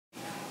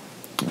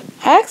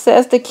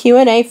Access the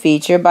Q&A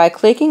feature by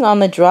clicking on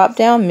the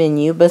drop-down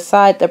menu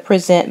beside the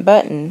Present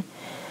button.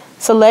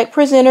 Select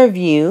Presenter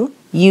View,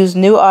 use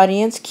New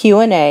Audience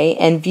Q&A,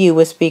 and View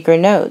with Speaker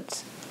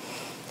Notes.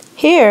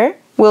 Here,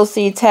 we'll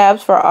see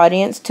tabs for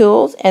Audience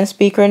Tools and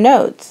Speaker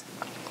Notes.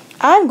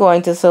 I'm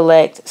going to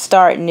select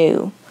Start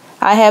New.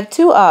 I have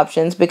two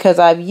options because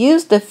I've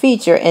used the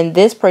feature in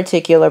this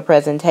particular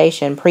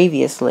presentation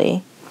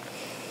previously.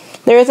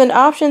 There is an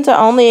option to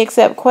only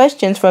accept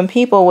questions from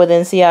people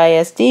within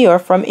CISD or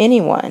from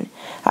anyone.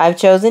 I've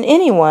chosen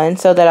anyone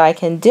so that I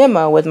can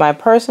demo with my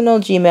personal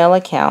Gmail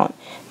account,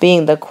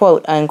 being the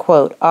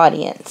quote-unquote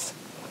audience.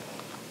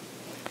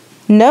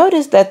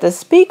 Notice that the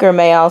speaker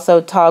may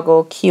also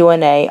toggle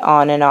Q&A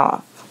on and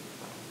off.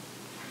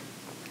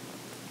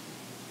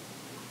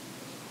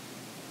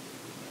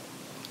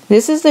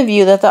 This is the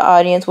view that the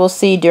audience will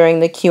see during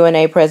the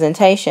Q&A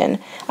presentation.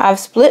 I've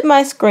split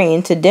my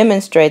screen to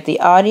demonstrate the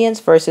audience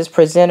versus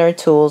presenter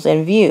tools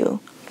in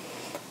view.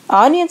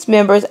 Audience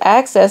members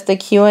access the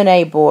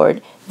Q&A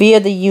board via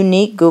the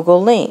unique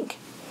Google link.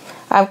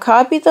 I've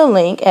copied the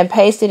link and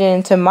pasted it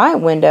into my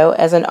window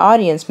as an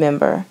audience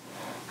member.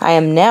 I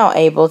am now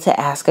able to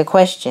ask a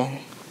question.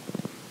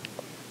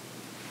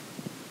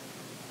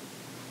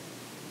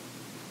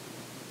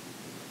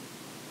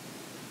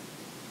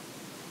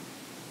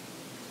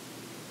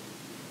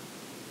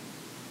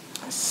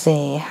 Let's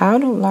see, how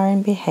do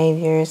learned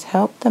behaviors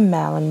help the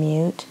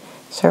Malamute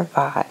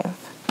survive?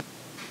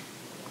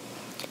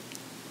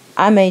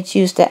 I may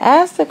choose to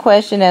ask the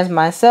question as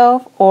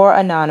myself or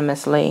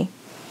anonymously.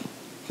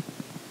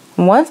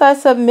 Once I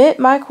submit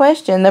my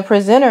question, the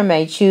presenter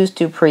may choose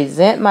to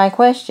present my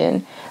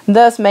question,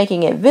 thus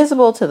making it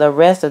visible to the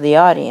rest of the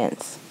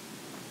audience.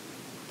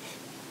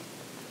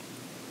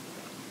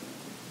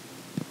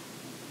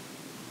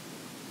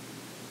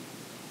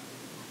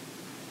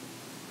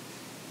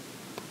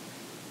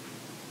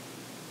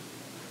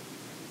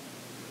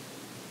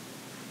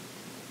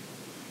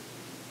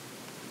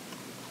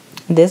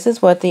 This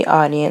is what the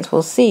audience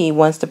will see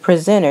once the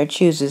presenter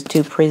chooses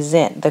to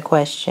present the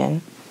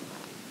question.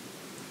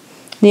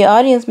 The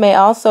audience may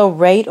also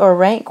rate or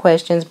rank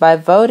questions by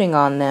voting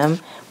on them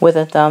with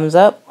a thumbs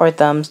up or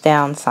thumbs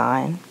down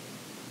sign.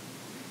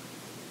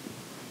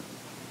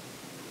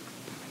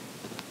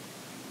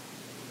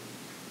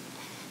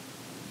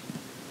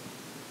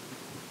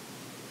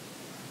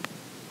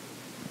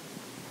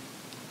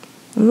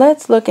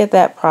 Let's look at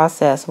that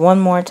process one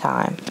more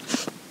time.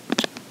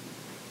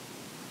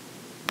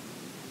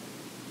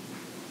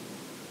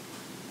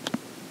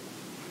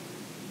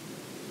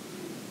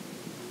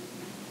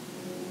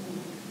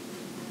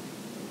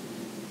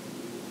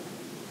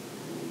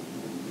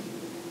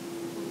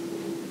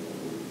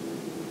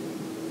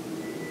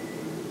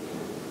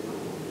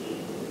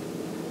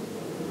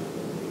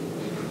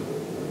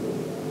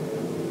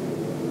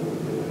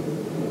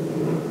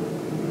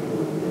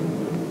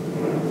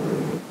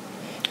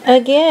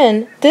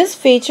 Again, this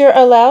feature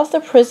allows the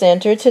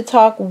presenter to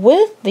talk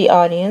with the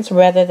audience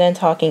rather than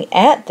talking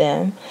at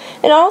them.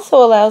 It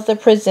also allows the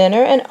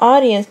presenter and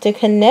audience to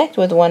connect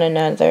with one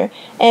another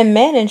and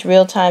manage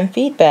real-time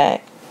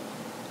feedback.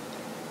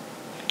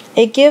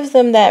 It gives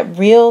them that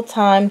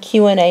real-time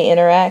Q&A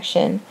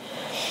interaction.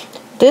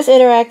 This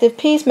interactive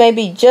piece may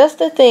be just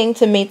the thing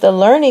to meet the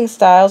learning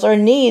styles or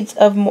needs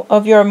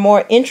of your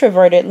more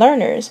introverted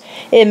learners.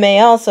 It may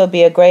also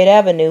be a great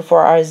avenue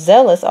for our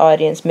zealous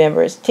audience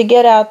members to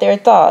get out their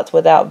thoughts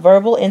without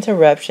verbal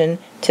interruption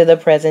to the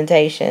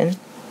presentation.